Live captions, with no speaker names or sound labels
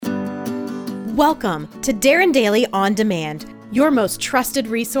Welcome to Darren Daily On Demand, your most trusted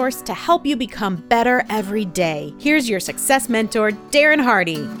resource to help you become better every day. Here's your success mentor, Darren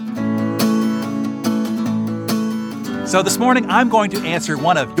Hardy. So this morning, I'm going to answer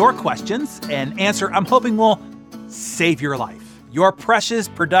one of your questions, an answer I'm hoping will save your life, your precious,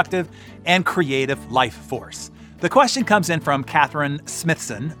 productive, and creative life force. The question comes in from Catherine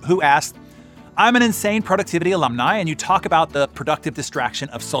Smithson, who asked, I'm an insane productivity alumni, and you talk about the productive distraction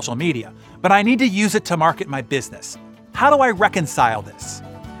of social media, but I need to use it to market my business. How do I reconcile this?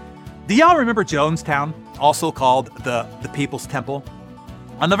 Do y'all remember Jonestown, also called the People's Temple?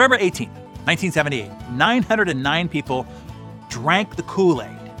 On November 18th, 1978, 909 people drank the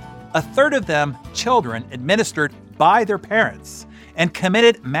Kool-Aid, a third of them children administered by their parents, and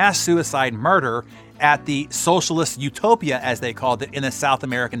committed mass suicide murder at the socialist utopia, as they called it, in the South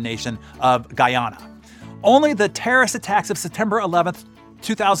American nation of Guyana. Only the terrorist attacks of September 11th,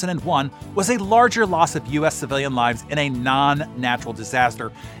 2001 was a larger loss of U.S. civilian lives in a non-natural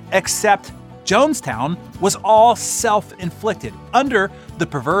disaster, except Jonestown was all self-inflicted under the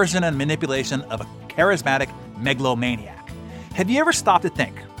perversion and manipulation of a charismatic megalomaniac. Have you ever stopped to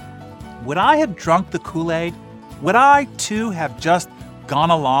think, would I have drunk the Kool-Aid? Would I, too, have just gone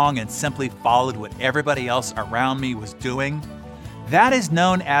along and simply followed what everybody else around me was doing? That is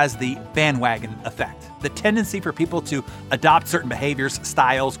known as the bandwagon effect, the tendency for people to adopt certain behaviors,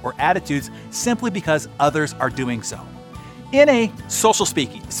 styles, or attitudes simply because others are doing so. In a social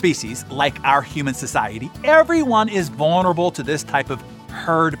species like our human society, everyone is vulnerable to this type of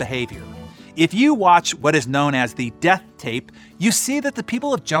herd behavior. If you watch what is known as the death tape, you see that the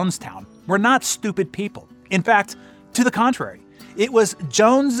people of Jonestown were not stupid people. In fact, to the contrary, it was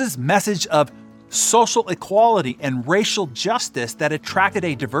Jones's message of social equality and racial justice that attracted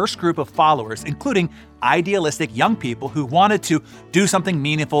a diverse group of followers, including idealistic young people who wanted to do something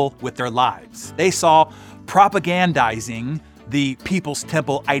meaningful with their lives. They saw propagandizing the People's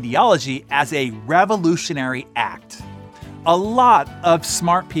Temple ideology as a revolutionary act. A lot of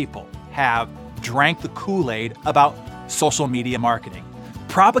smart people have drank the Kool-Aid about social media marketing,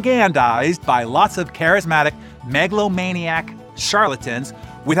 propagandized by lots of charismatic megalomaniac charlatans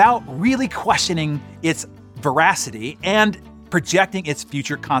without really questioning its veracity and projecting its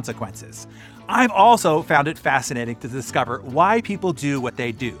future consequences. I've also found it fascinating to discover why people do what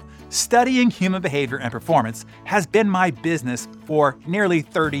they do. Studying human behavior and performance has been my business for nearly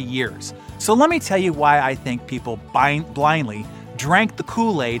 30 years. So let me tell you why I think people blindly drank the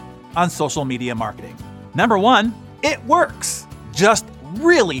Kool-Aid on social media marketing. Number one, it works, just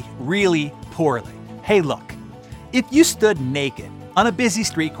really, really poorly. Hey, look. If you stood naked on a busy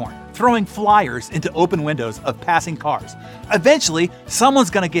street corner, throwing flyers into open windows of passing cars, eventually someone's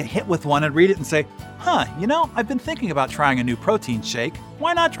going to get hit with one and read it and say, I've been thinking about trying a new protein shake.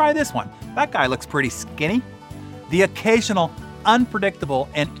 Why not try this one? That guy looks pretty skinny. The occasional, unpredictable,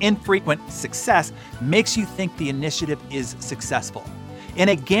 and infrequent success makes you think the initiative is successful. In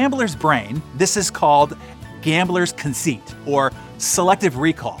a gambler's brain, this is called gambler's conceit or selective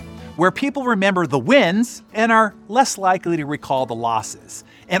recall, where people remember the wins and are less likely to recall the losses,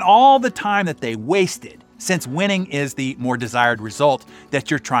 and all the time that they wasted, since winning is the more desired result that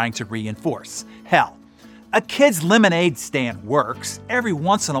you're trying to reinforce. Hell, a kid's lemonade stand works. Every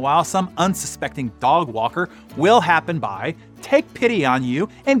once in a while, some unsuspecting dog walker will happen by, take pity on you,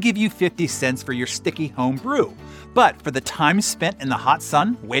 and give you 50 cents for your sticky home brew. But for the time spent in the hot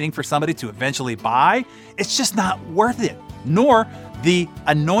sun waiting for somebody to eventually buy, it's just not worth it, nor the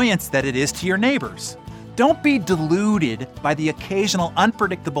annoyance that it is to your neighbors. Don't be deluded by the occasional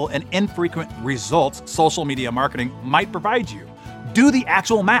unpredictable and infrequent results social media marketing might provide you. Do the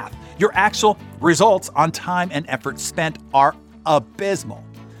actual math. Your actual results on time and effort spent are abysmal.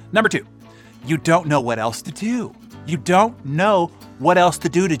 Number two, you don't know what else to do. You don't know what else to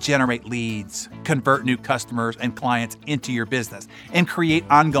do to generate leads, convert new customers and clients into your business, and create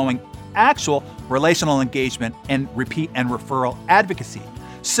ongoing actual relational engagement and repeat and referral advocacy.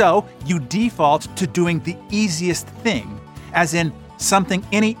 So you default to doing the easiest thing, as in something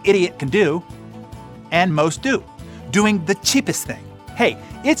any idiot can do, and most do, doing the cheapest thing. Hey,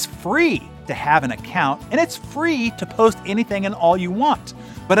 it's free to have an account, and it's free to post anything and all you want.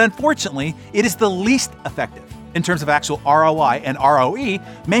 But unfortunately, it is the least effective in terms of actual ROI and ROE,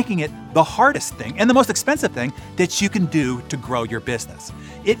 making it the hardest thing and the most expensive thing that you can do to grow your business.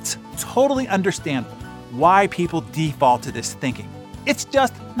 It's totally understandable why people default to this thinking. It's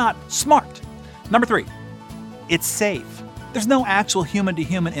just not smart. Number three, it's safe. There's no actual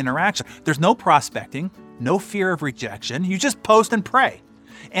human-to-human interaction. There's no prospecting, no fear of rejection. You just post and pray.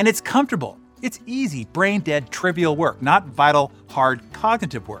 And it's comfortable. It's easy, brain-dead, trivial work, not vital, hard,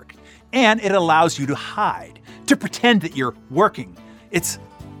 cognitive work. And it allows you to hide, to pretend that you're working. It's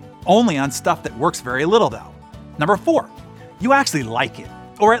only on stuff that works very little, though. Number 4, you actually like it,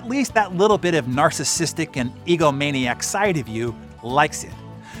 or at least that little bit of narcissistic and egomaniac side of you likes it.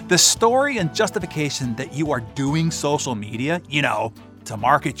 The story and justification that you are doing social media, to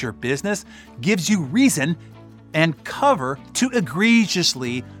market your business, gives you reason and cover to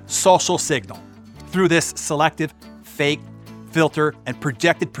egregiously social signal. Through this selective, fake, filter, and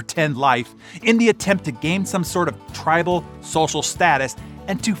projected pretend life in the attempt to gain some sort of tribal social status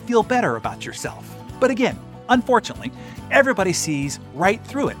and to feel better about yourself. But again, unfortunately, everybody sees right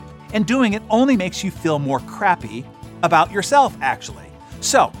through it, and doing it only makes you feel more crappy about yourself, actually.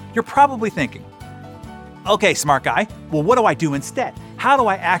 So, you're probably thinking, okay, smart guy, well, what do I do instead? How do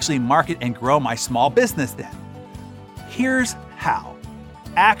I actually market and grow my small business then? Here's how.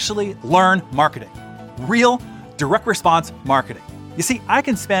 Actually learn marketing. Real, direct response marketing. You see, I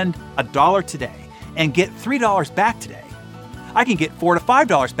can spend $1 today and get $3 back today. I can get $4 to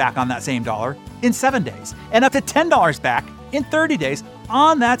 $5 back on that same dollar in 7 days, and up to $10 back in 30 days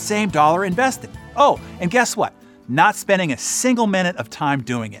on that same dollar invested. Oh, and guess what? Not spending a single minute of time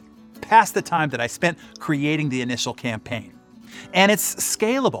doing it, past the time that I spent creating the initial campaign. And it's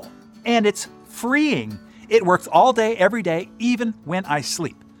scalable, and it's freeing. It works all day, every day, even when I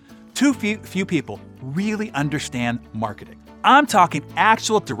sleep. Too few people really understand marketing. I'm talking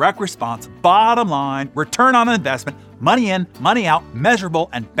actual direct response, bottom line, return on investment, money in, money out, measurable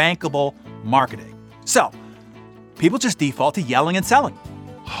and bankable marketing. So, people just default to yelling and selling,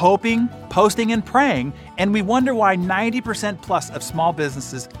 hoping, posting, and praying, and we wonder why 90% plus of small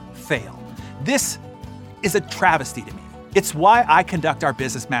businesses fail. This is a travesty to me. It's why I conduct our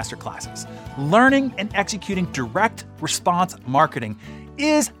business masterclasses. Learning and executing direct response marketing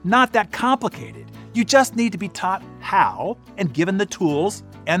is not that complicated. You just need to be taught how and given the tools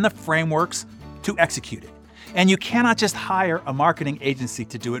and the frameworks to execute it. And you cannot just hire a marketing agency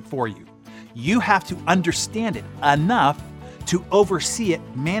to do it for you. You have to understand it enough to oversee it,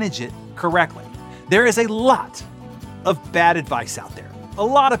 manage it correctly. There is a lot of bad advice out there. A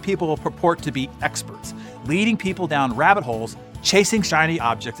lot of people will purport to be experts, leading people down rabbit holes, chasing shiny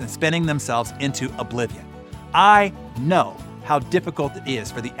objects, and spinning themselves into oblivion. I know how difficult it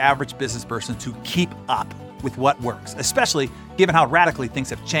is for the average business person to keep up with what works, especially given how radically things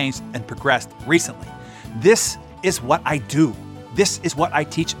have changed and progressed recently. This is what I do. This is what I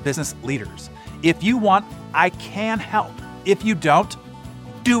teach business leaders. If you want, I can help. If you don't,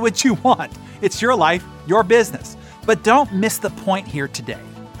 do what you want. It's your life, your business. But don't miss the point here today.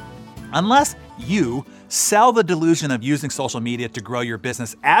 Unless you sell the delusion of using social media to grow your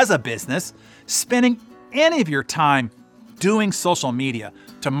business as a business, spending any of your time doing social media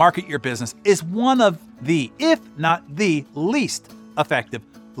to market your business is one of the, if not the least effective,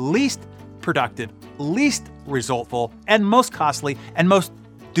 least productive, least resultful, and most costly and most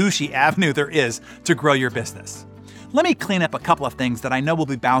douchey avenue there is to grow your business. Let me clean up a couple of things that I know will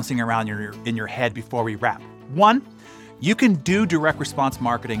be bouncing around in your head before we wrap. 1, you can do direct response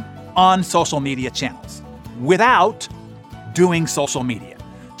marketing on social media channels without doing social media.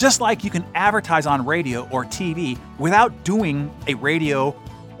 Just like you can advertise on radio or TV without doing a radio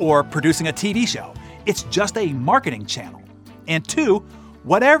or producing a TV show. It's just a marketing channel. And 2,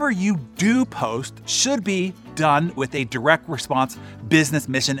 whatever you do post should be done with a direct response business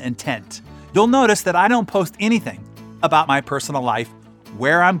mission intent. You'll notice that I don't post anything about my personal life,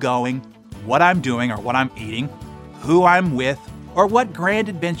 where I'm going, what I'm doing or what I'm eating, who I'm with, or what grand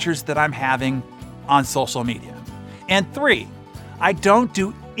adventures that I'm having on social media. And 3, I don't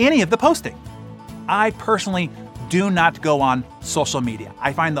do any of the posting. I personally do not go on social media.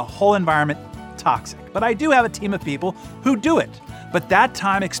 I find the whole environment toxic, but I do have a team of people who do it. But that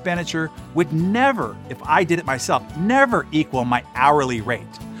time expenditure would never, if I did it myself, never equal my hourly rate.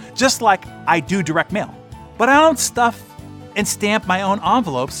 Just like I do direct mail. But I don't stuff and stamp my own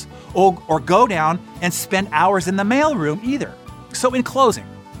envelopes or go down and spend hours in the mailroom either. So in closing,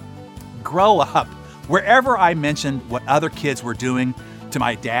 grow up. Wherever I mentioned what other kids were doing to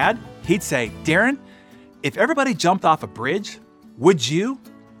my dad, he'd say, "Darren, if everybody jumped off a bridge, would you?"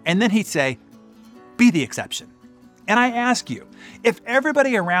 And then he'd say, "Be the exception." And I ask you, if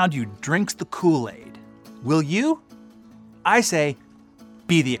everybody around you drinks the Kool-Aid, will you? I say,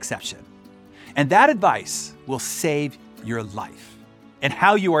 be the exception. And that advice will save your life and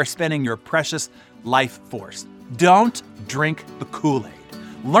how you are spending your precious life force. Don't drink the Kool-Aid.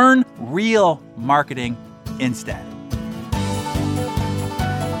 Learn real marketing instead.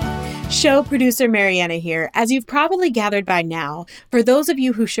 Show producer Mariana here. As you've probably gathered by now, for those of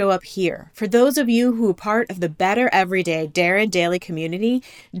you who show up here, for those of you who are part of the Better Everyday Darren Daily community,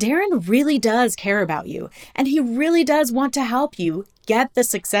 Darren really does care about you, and he really does want to help you get the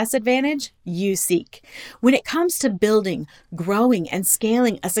success advantage you seek. When it comes to building, growing, and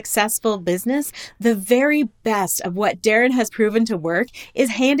scaling a successful business, the very best of what Darren has proven to work is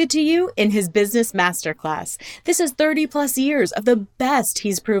handed to you in his Business Masterclass. This is 30 plus years of the best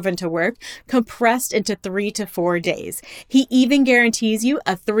he's proven to work, compressed into 3 to 4 days. He even guarantees you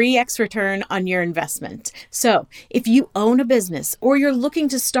a 3x return on your investment. So if you own a business or you're looking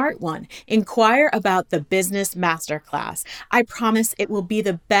to start one, inquire about the Business Masterclass. I promise it will be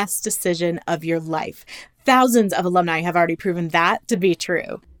the best decision of your life. Thousands of alumni have already proven that to be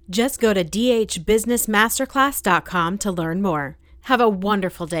true. Just go to dhbusinessmasterclass.com to learn more. Have a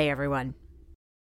wonderful day, everyone.